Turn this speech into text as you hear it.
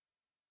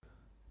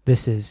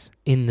This is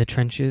In the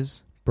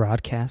Trenches,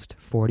 broadcast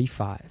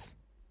 45.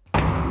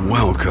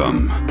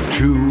 Welcome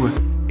to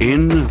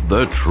In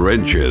the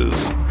Trenches,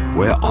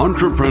 where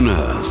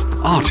entrepreneurs,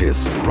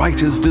 artists,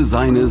 writers,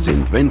 designers,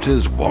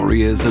 inventors,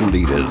 warriors, and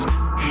leaders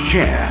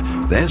share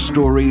their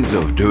stories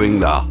of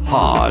doing the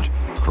hard,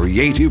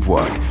 creative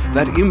work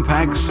that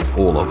impacts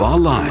all of our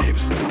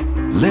lives.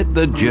 Let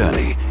the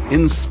journey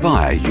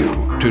inspire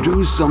you to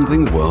do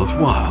something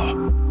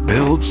worthwhile,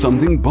 build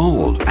something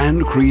bold,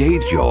 and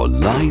create your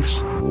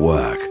life's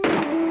work.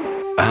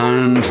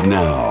 And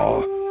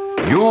now,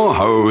 your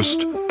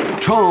host,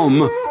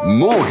 Tom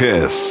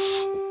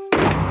Morkis.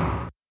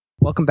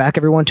 Welcome back,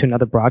 everyone, to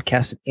another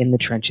broadcast of In the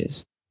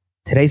Trenches.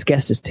 Today's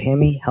guest is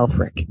Tammy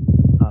Helfrich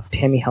of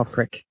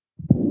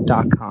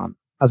TammyHelfrich.com.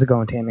 How's it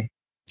going, Tammy?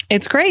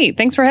 It's great.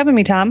 Thanks for having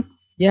me, Tom.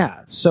 Yeah,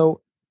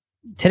 so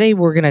today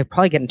we're going to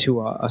probably get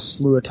into a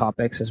slew of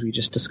topics as we were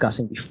just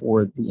discussing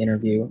before the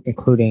interview,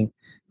 including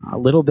a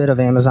little bit of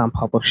Amazon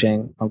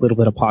publishing, a little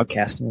bit of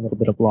podcasting, a little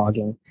bit of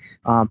blogging.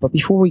 But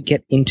before we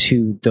get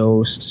into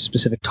those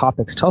specific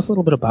topics, tell us a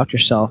little bit about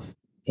yourself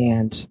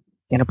and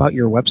about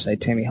your website,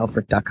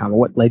 TammyHelfrich.com, and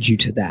what led you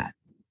to that.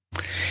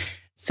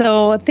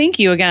 So thank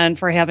you again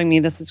for having me.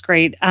 This is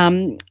great.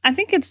 I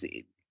think it's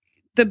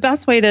the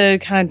best way to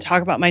kind of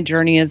talk about my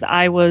journey is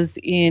I was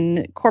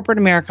in corporate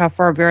America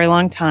for a very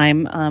long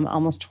time,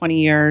 almost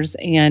 20 years.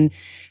 And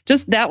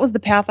just that was the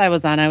path I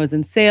was on. I was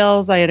in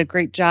sales. I had a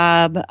great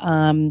job.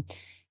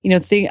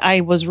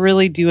 I was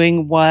really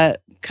doing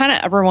what kind of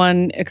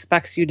everyone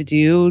expects you to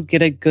do,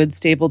 get a good,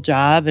 stable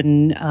job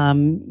and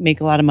make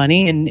a lot of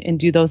money and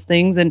do those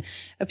things. And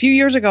a few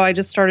years ago, I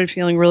just started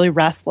feeling really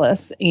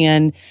restless.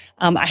 And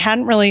I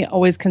hadn't really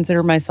always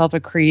considered myself a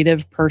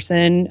creative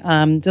person.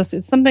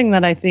 It's something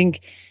that I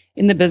think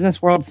in the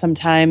business world,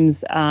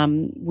 sometimes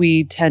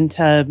we tend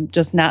to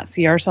just not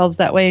see ourselves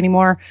that way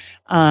anymore.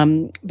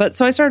 But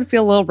so I started to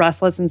feel a little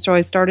restless. And so I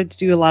started to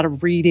do a lot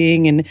of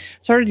reading and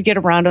started to get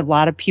around a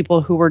lot of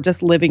people who were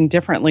just living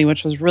differently,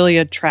 which was really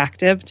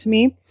attractive to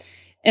me.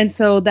 And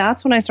so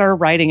that's when I started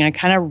writing. I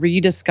kind of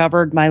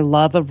rediscovered my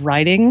love of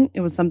writing.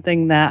 It was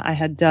something that I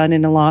had done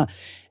in a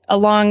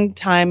long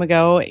time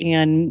ago.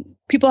 And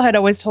people had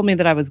always told me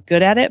that I was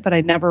good at it, but I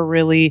never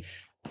really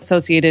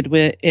associated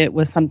with it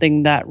with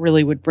something that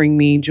really would bring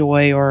me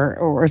joy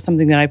or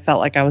something that I felt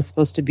like I was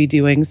supposed to be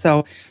doing.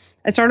 So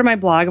I started my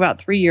blog about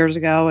 3 years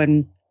ago,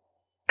 and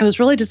it was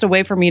really just a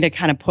way for me to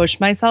kind of push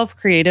myself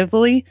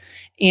creatively.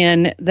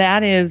 And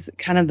that is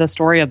kind of the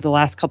story of the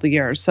last couple of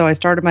years. So I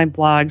started my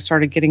blog,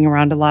 started getting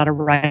around a lot of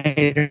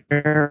writers,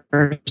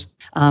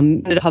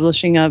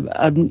 publishing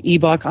an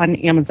ebook on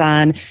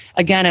Amazon,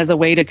 again, as a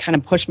way to kind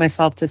of push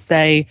myself to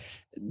say,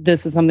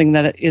 this is something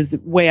that is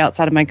way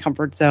outside of my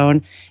comfort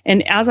zone.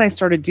 And as I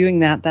started doing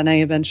that, then I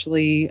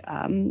eventually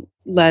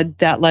led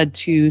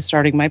to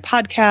starting my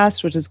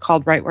podcast, which is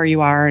called Right Where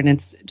You Are. And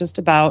it's just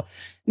about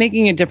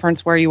making a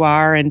difference where you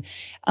are. And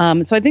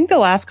so I think the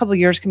last couple of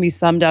years can be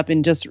summed up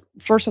in just,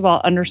 first of all,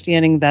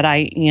 understanding that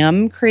I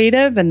am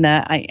creative and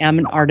that I am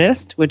an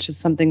artist, which is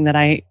something that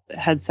I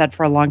had said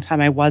for a long time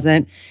I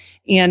wasn't.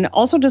 And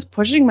also just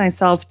pushing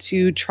myself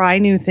to try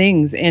new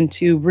things and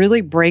to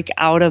really break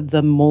out of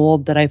the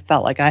mold that I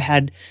felt like I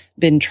had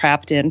been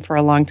trapped in for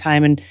a long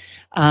time. And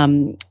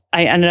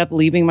I ended up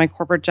leaving my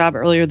corporate job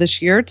earlier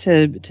this year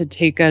to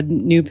take a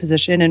new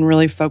position and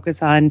really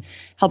focus on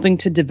helping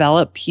to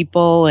develop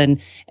people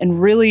and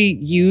really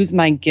use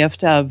my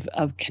gift of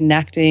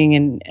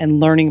connecting and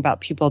learning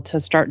about people to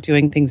start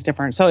doing things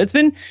different. So it's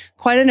been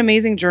quite an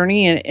amazing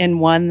journey and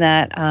one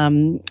that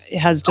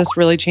has just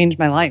really changed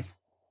my life.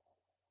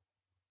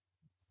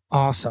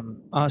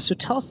 Awesome. So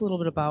tell us a little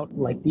bit about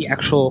like the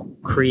actual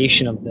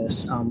creation of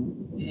this,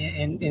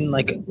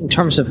 in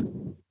terms of,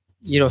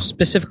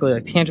 specifically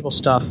like tangible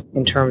stuff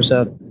in terms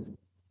of,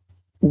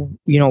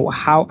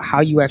 how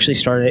you actually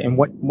started and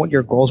what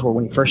your goals were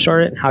when you first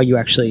started and how you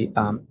actually,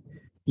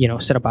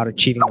 set about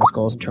achieving those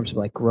goals in terms of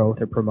like growth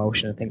or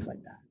promotion and things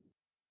like that.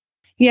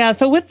 Yeah.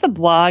 So with the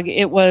blog,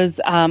 it was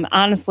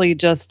honestly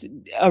just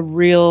a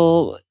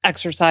real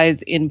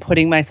exercise in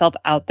putting myself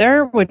out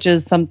there, which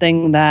is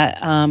something that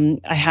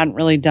I hadn't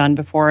really done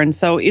before. And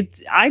so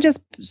I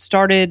just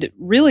started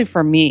really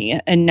for me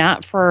and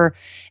not for,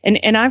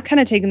 and I've kind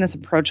of taken this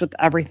approach with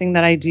everything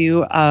that I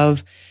do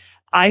of,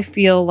 I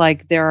feel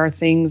like there are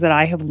things that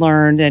I have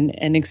learned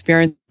and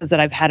experiences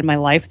that I've had in my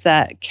life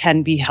that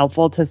can be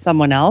helpful to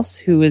someone else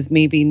who is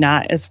maybe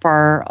not as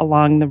far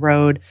along the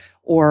road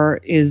or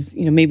is,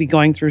 maybe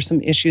going through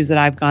some issues that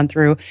I've gone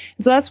through.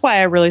 And so that's why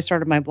I really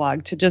started my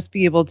blog, to just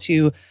be able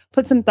to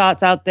put some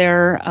thoughts out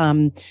there,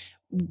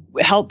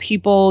 help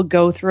people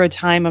go through a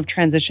time of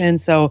transition.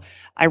 So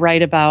I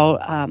write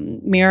about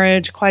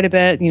marriage quite a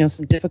bit,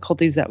 some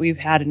difficulties that we've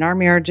had in our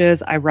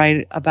marriages. I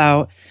write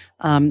about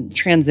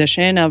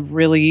transition of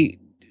really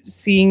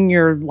seeing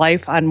your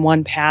life on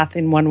one path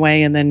in one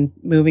way and then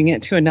moving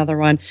it to another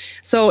one.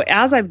 So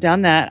as I've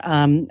done that,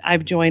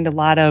 I've joined a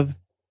lot of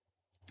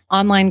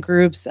online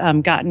groups,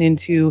 gotten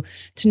to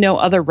know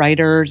other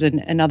writers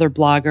and other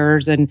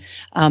bloggers.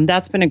 And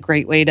that's been a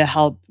great way to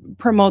help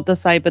promote the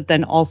site, but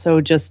then also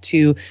just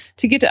to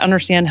get to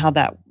understand how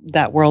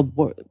that world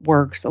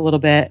works a little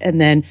bit. And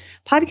then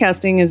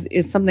podcasting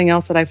is something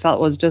else that I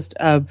felt was just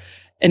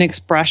an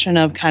expression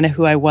of kind of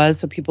who I was.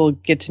 So people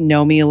get to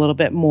know me a little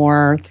bit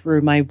more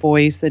through my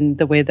voice and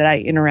the way that I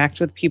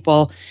interact with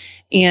people.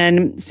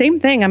 And same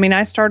thing. I mean,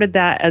 I started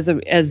that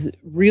as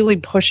really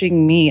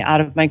pushing me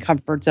out of my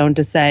comfort zone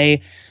to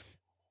say,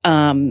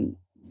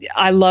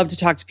 I love to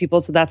talk to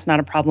people, so that's not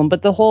a problem.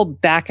 But the whole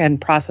back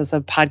end process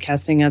of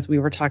podcasting, as we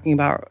were talking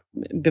about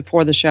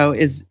before the show,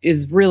 is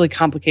really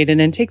complicated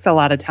and takes a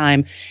lot of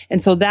time.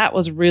 And so that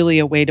was really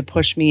a way to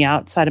push me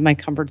outside of my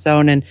comfort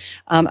zone. And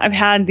I've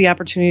had the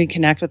opportunity to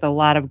connect with a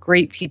lot of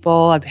great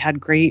people. I've had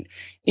great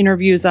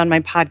interviews on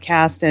my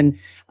podcast, and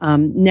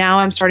now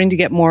I'm starting to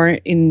get more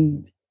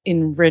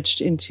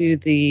enriched into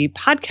the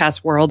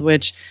podcast world,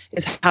 which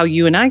is how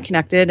you and I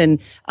connected. And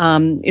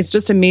it's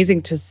just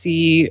amazing to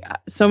see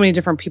so many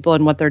different people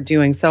and what they're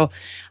doing. So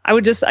I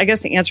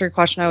guess to answer your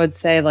question, I would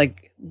say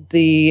like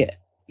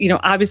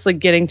obviously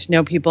getting to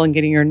know people and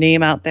getting your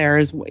name out there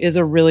is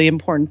a really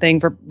important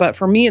thing. But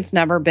for me, it's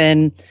never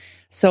been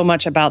so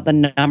much about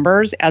the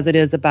numbers as it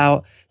is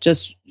about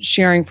just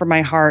sharing from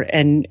my heart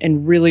and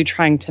really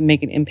trying to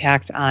make an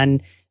impact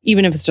on,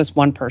 even if it's just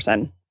one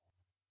person.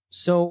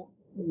 So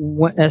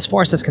as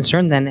far as that's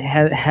concerned, then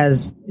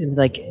has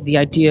like the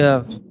idea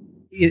of,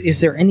 is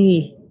there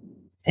any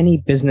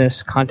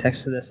business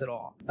context to this at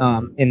all?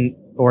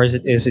 Or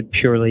is it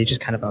purely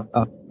just kind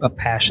of a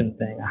passion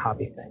thing, a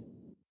hobby thing?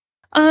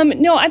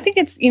 No, I think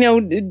it's,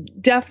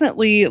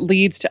 definitely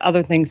leads to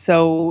other things.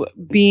 So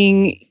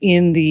being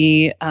in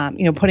the,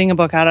 putting a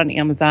book out on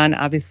Amazon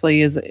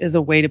obviously is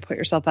a way to put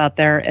yourself out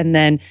there. And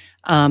then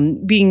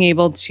being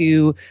able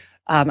to,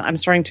 I'm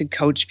starting to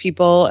coach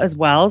people as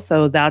well.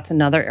 So that's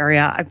another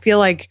area. I feel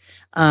like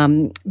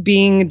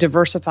being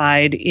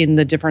diversified in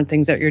the different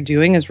things that you're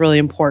doing is really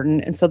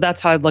important. And so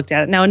that's how I've looked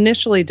at it. Now,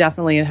 initially,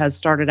 definitely it has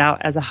started out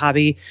as a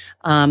hobby,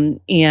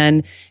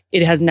 and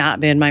it has not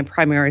been my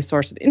primary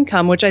source of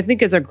income, which I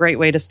think is a great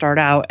way to start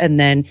out. And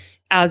then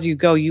as you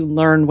go, you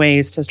learn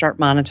ways to start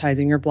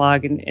monetizing your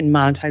blog and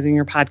monetizing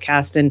your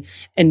podcast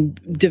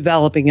and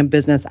developing a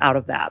business out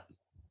of that.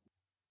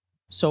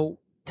 So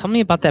tell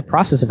me about that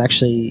process of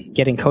actually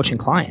getting coaching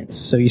clients.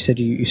 So you said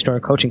you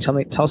started coaching. Tell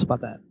us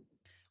about that.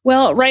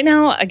 Well, right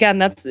now,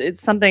 again,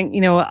 it's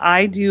something,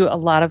 I do a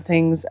lot of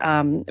things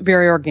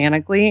very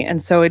organically.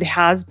 And so it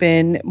has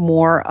been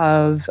more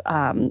of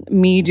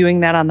me doing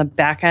that on the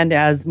back end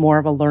as more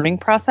of a learning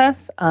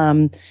process.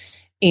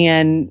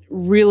 And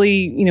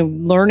really,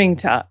 learning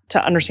to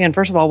understand,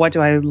 first of all, what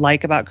do I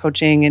like about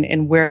coaching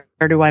and where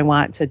do I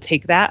want to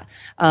take that?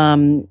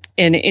 And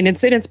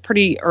it's in its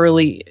pretty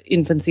early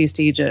infancy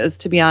stages,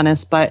 to be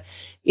honest, but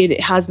it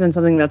has been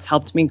something that's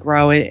helped me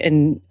grow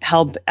and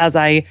help as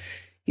I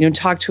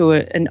talk to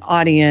an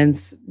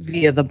audience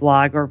via the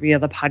blog or via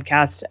the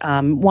podcast.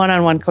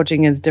 One-on-one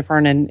coaching is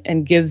different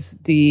and gives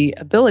the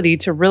ability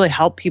to really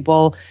help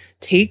people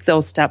take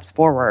those steps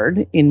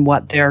forward in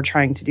what they're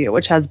trying to do,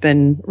 which has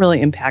been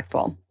really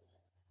impactful.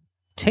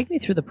 Take me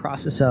through the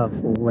process of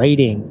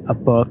writing a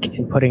book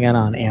and putting it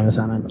on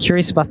Amazon. I'm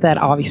curious about that.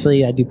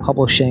 Obviously, I do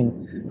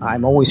publishing.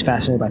 I'm always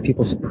fascinated by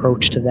people's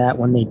approach to that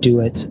when they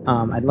do it.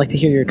 I'd like to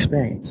hear your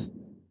experience.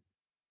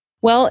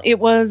 Well, it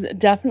was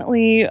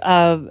definitely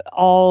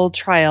all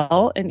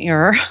trial and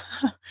error.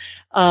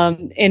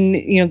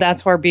 And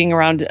that's where being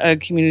around a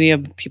community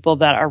of people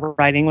that are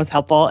writing was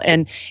helpful.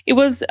 And it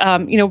was,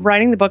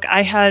 writing the book,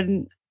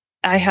 it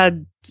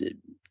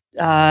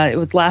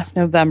was last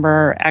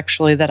November,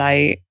 actually,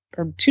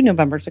 or 2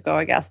 Novembers ago,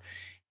 I guess.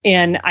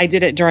 And I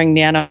did it during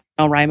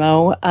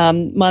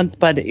NaNoWriMo month,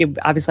 but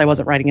obviously I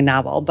wasn't writing a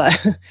novel,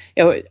 but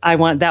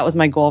that was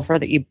my goal for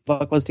the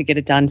ebook, was to get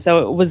it done.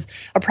 So it was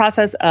a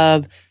process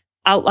of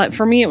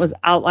for me, it was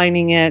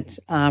outlining it,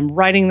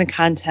 writing the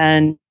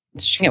content,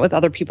 sharing it with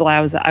other people. I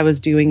was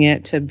doing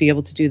it to be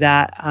able to do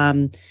that,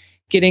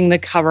 getting the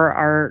cover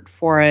art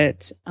for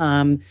it,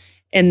 and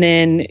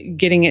then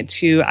getting it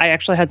I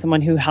actually had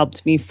someone who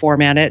helped me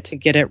format it to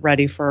get it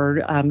ready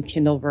for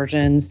Kindle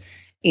versions,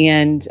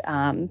 and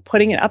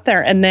putting it up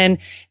there. And then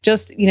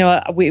just,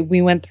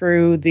 we went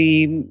through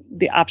the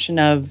option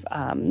of,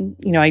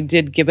 I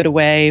did give it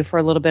away for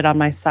a little bit on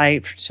my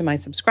site to my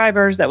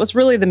subscribers. That was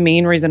really the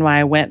main reason why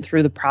I went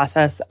through the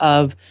process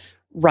of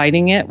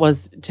writing it,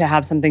 was to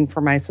have something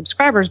for my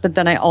subscribers. But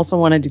then I also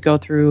wanted to go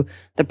through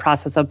the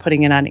process of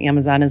putting it on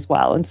Amazon as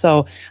well. And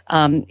so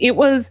it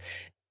was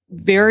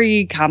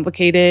very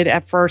complicated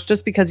at first,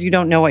 just because you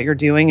don't know what you're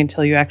doing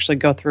until you actually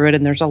go through it.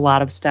 And there's a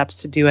lot of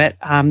steps to do it.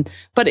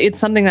 But it's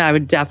something that I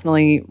would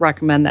definitely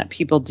recommend that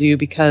people do,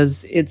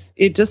 because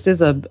it just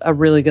is a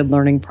really good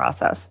learning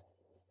process.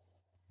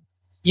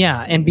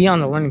 Yeah. And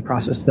beyond the learning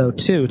process though,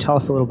 too, tell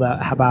us a little bit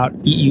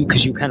about you,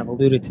 because you kind of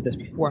alluded to this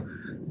before,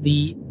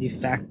 the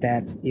fact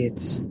that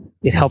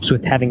it helps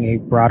with having a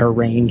broader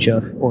range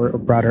of, or a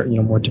broader,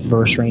 more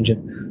diverse range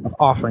of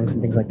offerings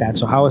and things like that.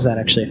 So how has that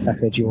actually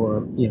affected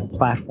your,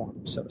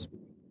 platform, so to speak?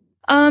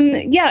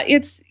 Yeah,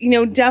 it's,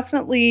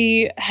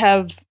 definitely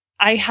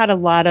I had a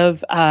lot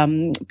of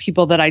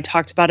people that I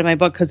talked about in my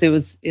book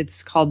because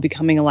it's called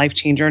Becoming a Life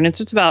Changer. And it's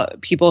just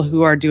about people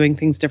who are doing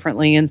things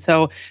differently. And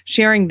so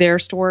sharing their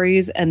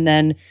stories and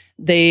then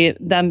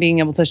them being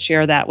able to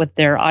share that with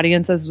their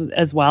audiences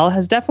as well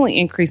has definitely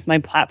increased my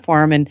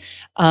platform and,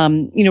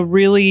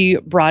 really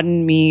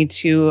broadened me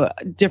to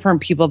different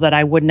people that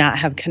I would not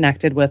have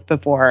connected with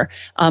before,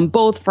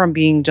 both from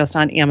being just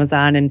on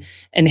Amazon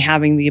and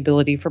having the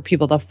ability for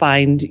people to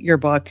find your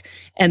book.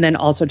 And then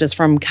also just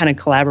from kind of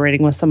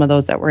collaborating with some of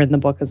those that were in the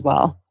book as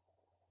well.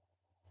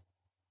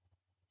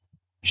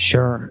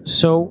 Sure.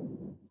 So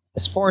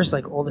as far as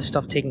like all this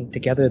stuff taken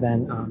together,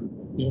 then,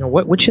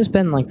 which has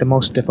been like the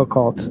most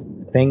difficult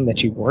thing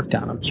that you've worked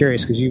on? I'm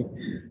curious because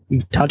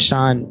you've touched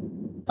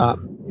on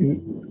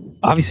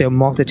obviously a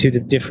multitude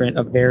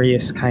of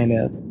various kind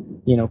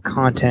of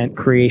content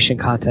creation,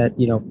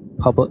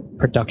 public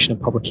production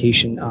and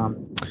publication,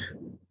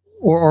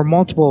 or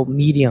multiple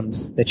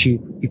mediums that you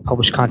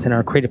publish content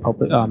or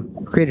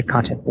created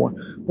content for.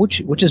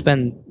 Which has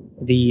been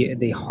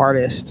the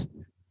hardest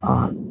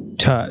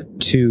to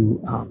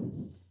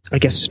I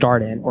guess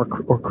start in or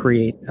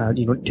create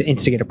to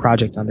instigate a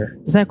project under?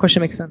 Does that question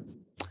make sense?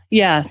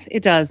 Yes,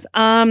 it does.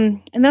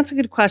 And that's a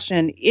good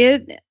question.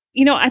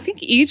 I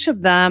think each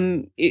of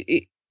them,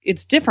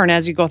 it's different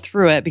as you go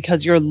through it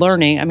because you're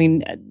learning. I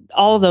mean,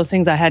 all of those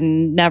things I had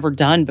never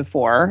done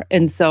before.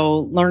 And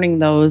so learning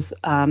those,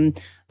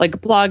 like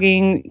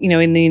blogging,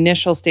 in the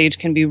initial stage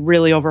can be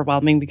really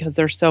overwhelming because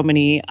there's so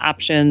many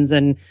options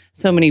and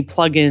so many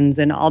plugins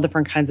and all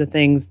different kinds of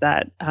things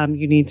that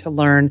you need to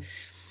learn.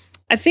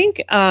 I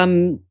think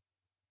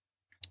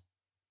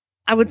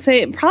I would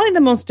say probably the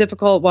most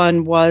difficult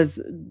one was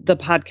the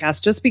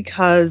podcast, just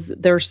because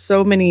there's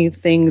so many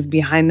things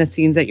behind the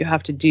scenes that you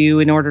have to do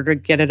in order to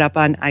get it up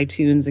on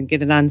iTunes and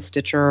get it on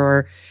Stitcher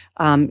or,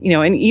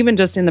 and even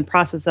just in the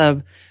process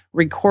of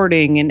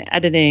recording and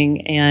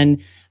editing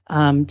and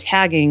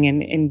tagging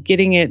and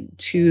getting it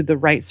to the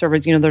right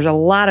servers. There's a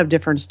lot of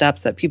different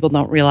steps that people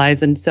don't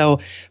realize. And so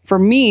for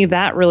me,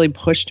 that really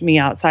pushed me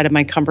outside of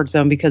my comfort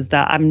zone because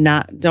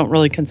don't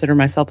really consider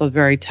myself a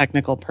very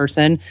technical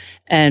person.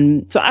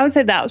 And so I would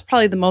say that was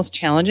probably the most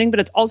challenging, but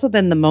it's also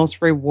been the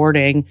most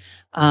rewarding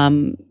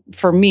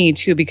for me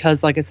too,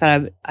 because like I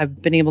said,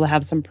 I've been able to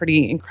have some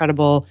pretty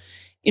incredible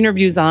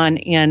interviews on,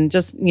 and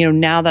just,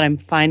 now that I'm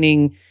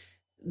finding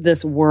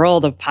this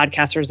world of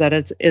podcasters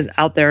that is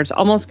out there. It's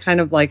almost kind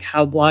of like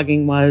how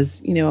blogging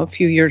was, a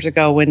few years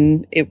ago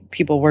when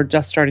people were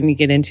just starting to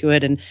get into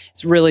it, and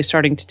it's really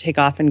starting to take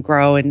off and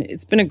grow. And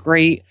it's been a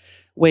great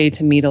way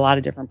to meet a lot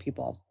of different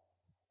people.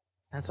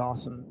 That's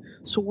awesome.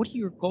 So what are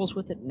your goals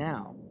with it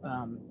now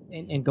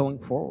and going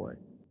forward?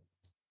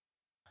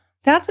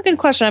 That's a good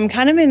question. I'm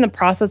kind of in the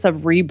process of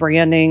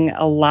rebranding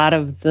a lot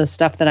of the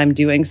stuff that I'm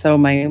doing. So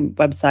my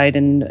website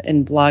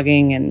and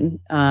blogging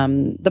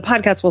and the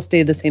podcast will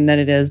stay the same that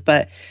it is.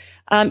 But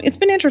it's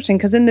been interesting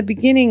because in the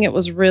beginning, it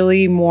was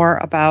really more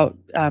about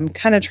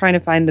kind of trying to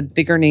find the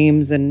bigger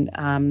names and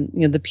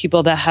the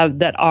people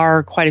that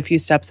are quite a few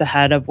steps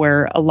ahead of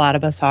where a lot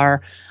of us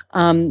are.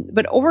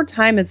 But over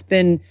time, it's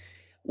been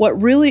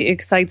what really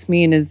excites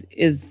me and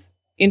is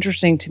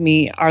interesting to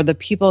me are the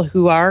people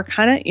who are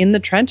kind of in the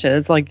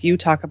trenches, like you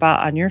talk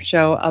about on your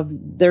show, of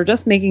they're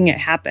just making it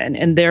happen.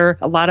 And a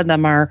lot of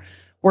them are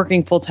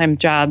working full-time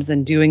jobs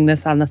and doing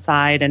this on the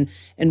side and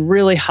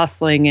really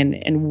hustling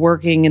and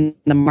working in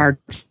the margins.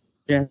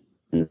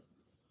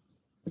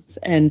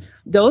 And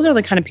those are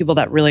the kind of people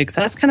that really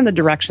excel. That's kind of the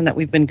direction that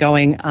we've been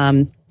going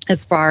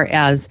as far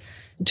as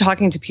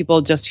talking to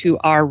people just who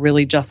are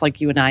really just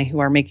like you and I, who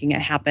are making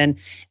it happen.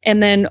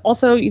 And then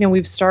also,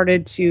 we've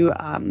started to,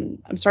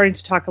 I'm starting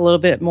to talk a little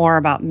bit more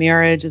about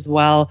marriage as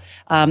well.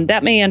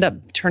 That may end up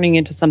turning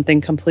into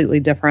something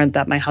completely different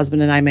that my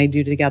husband and I may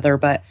do together.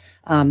 But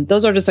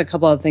those are just a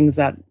couple of things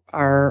that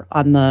are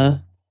on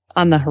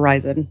the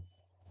horizon.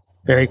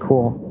 Very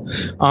cool.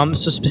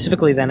 So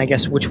specifically then, I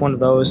guess, which one of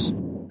those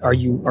are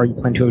you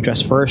planning to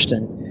address first,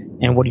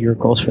 and what are your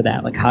goals for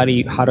that? Like, how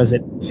does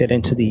it fit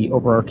into the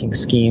overarching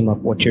scheme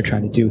of what you're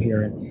trying to do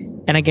here?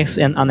 And I guess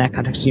on that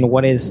context,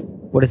 what is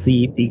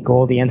the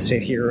goal, the end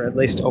state here, at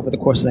least over the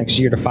course of the next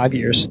year to 5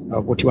 years,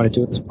 of what you want to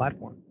do with this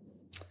platform?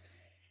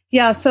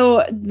 Yeah,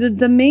 so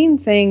the main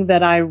thing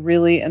that I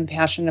really am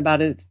passionate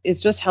about is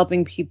just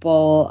helping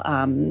people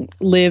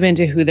live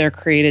into who they're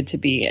created to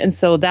be. And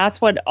so that's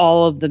what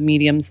all of the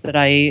mediums that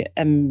I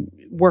am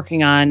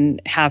working on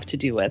have to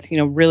do with,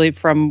 really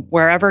from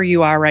wherever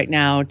you are right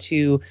now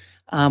to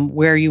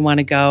where you want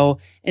to go,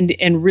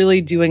 and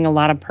really doing a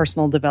lot of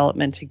personal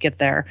development to get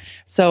there.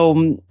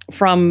 So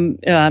from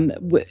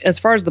as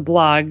far as the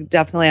blog,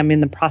 definitely I'm in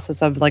the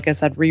process of, like I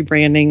said,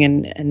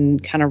 rebranding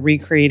and kind of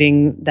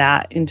recreating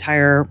that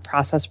entire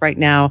process right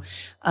now.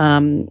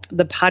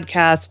 The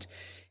podcast,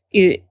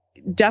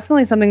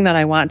 definitely something that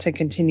I want to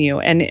continue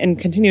and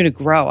continue to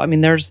grow. I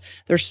mean, there's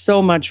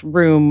so much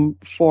room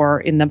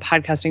in the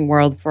podcasting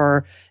world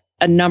for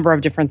a number of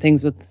different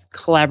things, with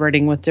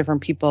collaborating with different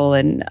people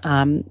and,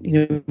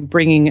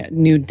 bringing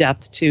new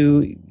depth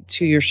to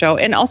your show,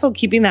 and also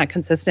keeping that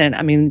consistent.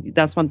 I mean,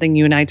 that's one thing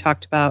you and I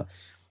talked about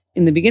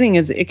in the beginning,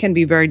 is it can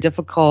be very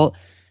difficult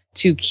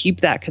to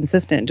keep that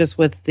consistent just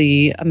with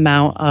the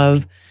amount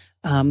of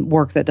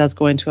work that does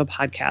go into a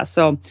podcast.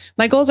 So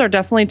my goals are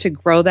definitely to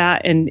grow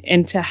that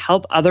and to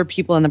help other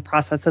people in the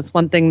process. That's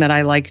one thing that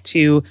I like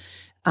to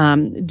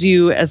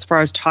do as far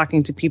as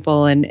talking to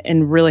people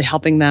and really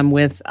helping them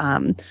with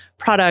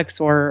products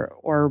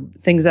or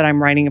things that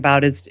I'm writing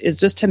about is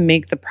just to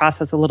make the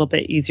process a little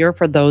bit easier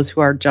for those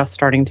who are just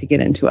starting to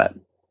get into it.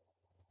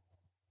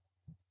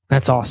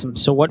 That's awesome.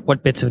 So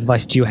what bits of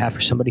advice do you have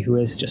for somebody who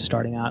is just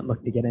starting out and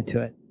looking to get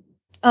into it?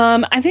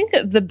 I think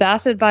the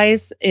best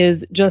advice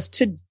is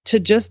just to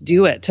just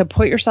do it, to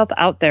put yourself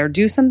out there,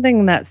 do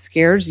something that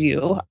scares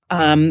you.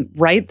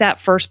 Write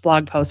that first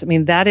blog post. I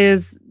mean,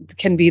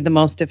 can be the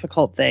most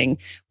difficult thing.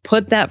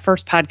 Put that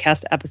first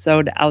podcast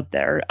episode out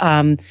there,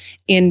 and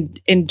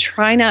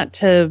try not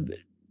to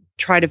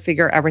try to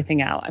figure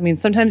everything out. I mean,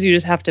 sometimes you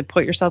just have to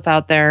put yourself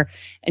out there,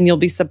 and you'll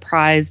be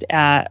surprised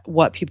at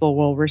what people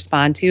will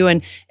respond to.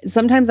 And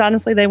sometimes,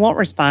 honestly, they won't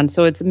respond.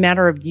 So it's a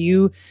matter of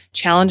you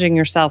challenging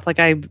yourself.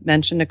 Like I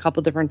mentioned a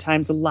couple different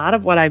times, a lot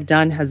of what I've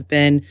done has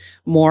been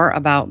more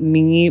about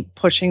me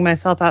pushing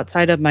myself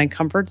outside of my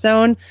comfort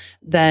zone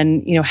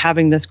than,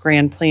 having this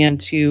grand plan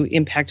to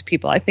impact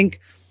people. I think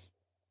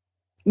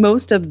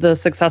most of the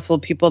successful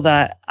people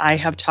that I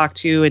have talked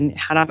to and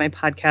had on my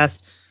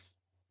podcast,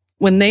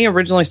 when they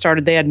originally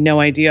started, they had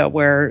no idea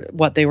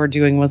what they were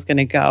doing was going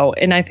to go.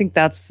 And I think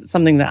that's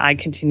something that I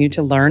continue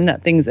to learn,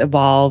 that things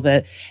evolve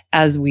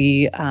as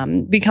we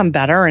become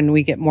better and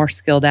we get more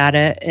skilled at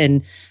it.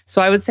 And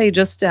so I would say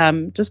just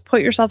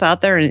put yourself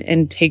out there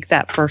and take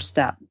that first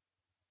step.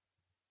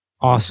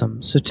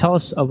 Awesome. So tell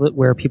us a bit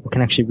where people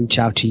can actually reach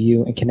out to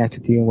you and connect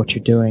with you and what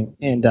you're doing,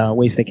 and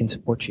ways they can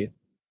support you.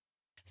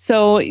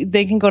 So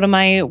they can go to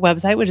my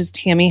website, which is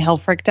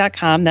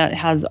TammyHelfrich.com. That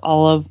has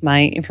all of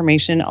my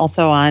information.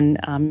 Also on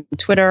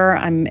Twitter,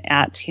 I'm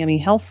at Tammy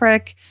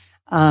Helfrich.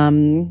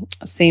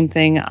 Same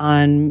thing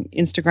on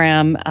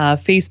Instagram.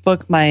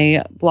 Facebook,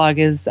 my blog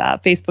is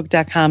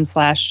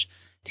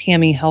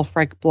facebook.com/Tammy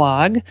Helfrich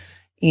blog.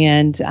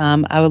 And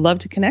I would love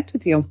to connect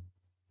with you.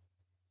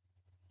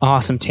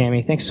 Awesome,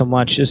 Tammy. Thanks so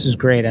much. This is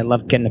great. I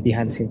love getting a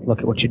behind the scenes look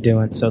at what you're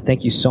doing. So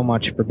thank you so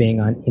much for being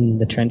on In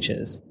the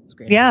Trenches. It's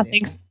great. Yeah,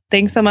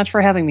 Thanks so much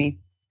for having me.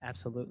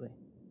 Absolutely.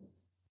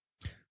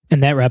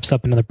 And that wraps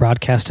up another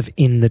broadcast of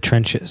In the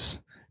Trenches.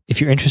 If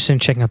you're interested in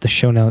checking out the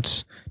show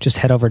notes, just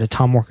head over to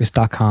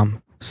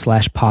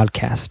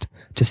tomworkus.com/podcast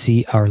to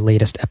see our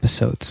latest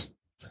episodes.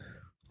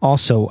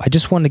 Also, I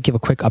just wanted to give a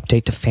quick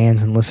update to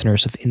fans and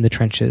listeners of In the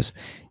Trenches,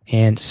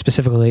 and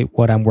specifically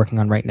what I'm working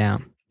on right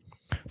now.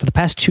 For the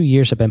past 2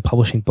 years, I've been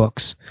publishing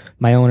books,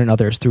 my own and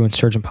others, through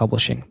Insurgent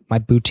Publishing, my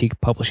boutique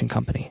publishing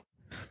company.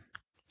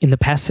 In the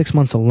past 6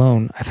 months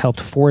alone, I've helped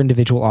 4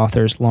 individual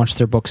authors launch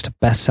their books to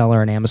bestseller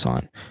on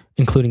Amazon,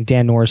 including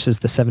Dan Norris's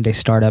The 7-Day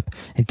Startup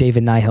and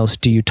David Nihill's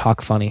Do You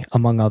Talk Funny,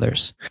 among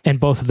others. And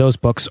both of those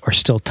books are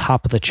still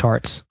top of the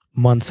charts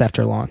months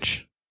after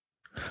launch.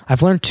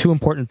 I've learned 2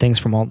 important things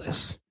from all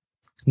this.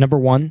 Number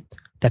 1,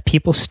 that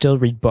people still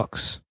read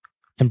books.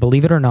 And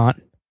believe it or not,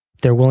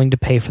 they're willing to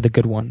pay for the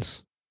good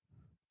ones.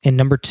 And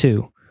number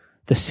 2,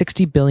 the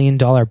 $60 billion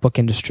book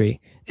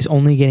industry is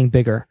only getting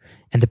bigger,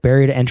 and the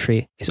barrier to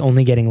entry is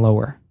only getting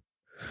lower,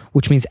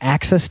 which means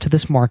access to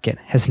this market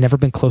has never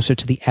been closer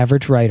to the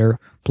average writer,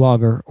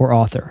 blogger, or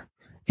author.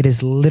 It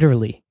is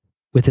literally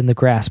within the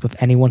grasp of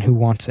anyone who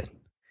wants it.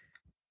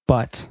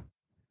 But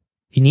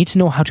you need to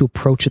know how to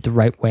approach it the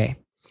right way,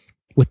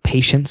 with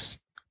patience,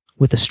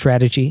 with a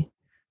strategy,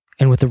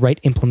 and with the right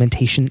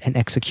implementation and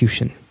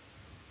execution.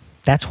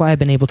 That's why I've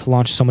been able to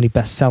launch so many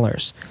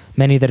bestsellers,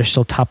 many that are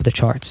still top of the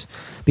charts,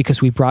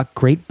 because we brought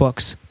great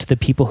books to the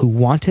people who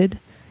wanted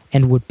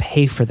and would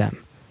pay for them.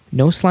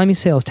 No slimy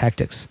sales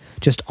tactics,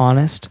 just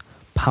honest,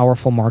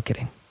 powerful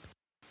marketing.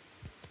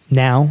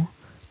 Now,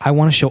 I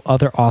want to show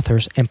other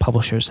authors and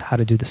publishers how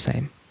to do the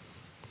same.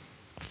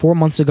 4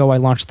 months ago, I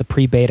launched the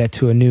pre-beta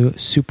to a new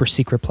super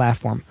secret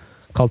platform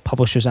called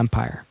Publishers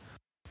Empire.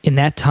 In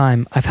that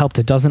time, I've helped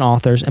a dozen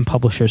authors and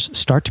publishers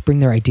start to bring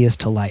their ideas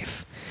to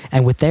life.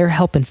 And with their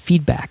help and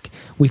feedback,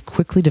 we've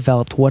quickly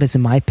developed what is,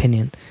 in my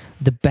opinion,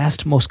 the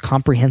best, most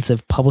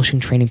comprehensive publishing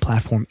training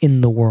platform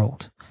in the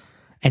world.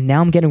 And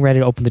now I'm getting ready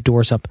to open the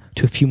doors up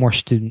to a few more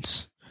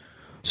students.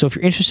 So if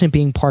you're interested in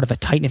being part of a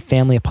tight-knit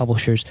family of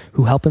publishers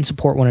who help and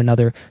support one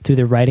another through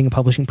their writing and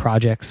publishing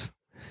projects,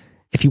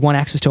 if you want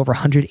access to over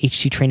 100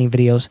 HT training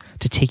videos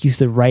to take you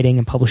through the writing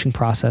and publishing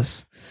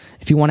process,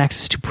 if you want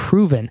access to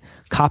proven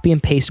copy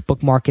and paste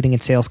book marketing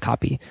and sales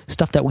copy,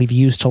 stuff that we've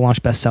used to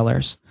launch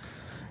bestsellers,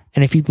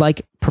 and if you'd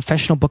like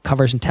professional book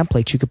covers and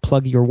templates you could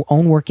plug your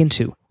own work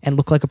into and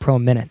look like a pro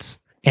in minutes,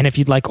 and if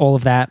you'd like all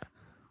of that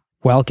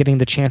while getting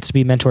the chance to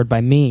be mentored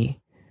by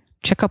me,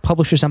 check out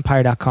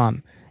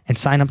publishersempire.com and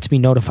sign up to be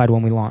notified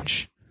when we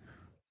launch.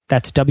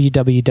 That's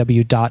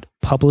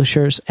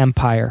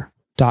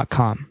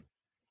www.publishersempire.com.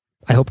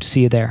 I hope to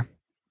see you there.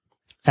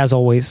 As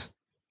always,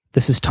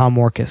 this is Tom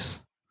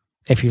Morkes.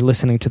 If you're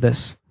listening to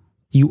this,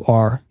 you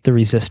are the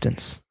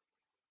resistance.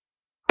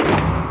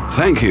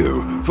 Thank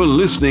you for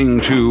listening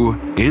to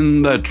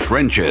In the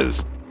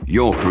Trenches.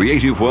 Your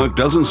creative work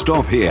doesn't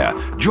stop here.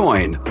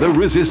 Join the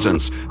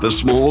Resistance, the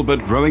small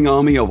but growing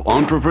army of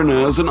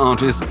entrepreneurs and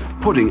artists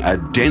putting a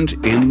dent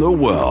in the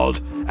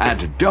world at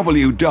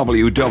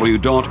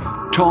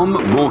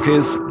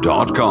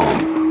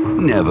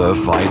www.tommorkes.com. Never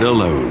fight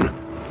alone.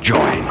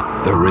 Join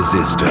the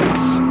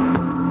Resistance.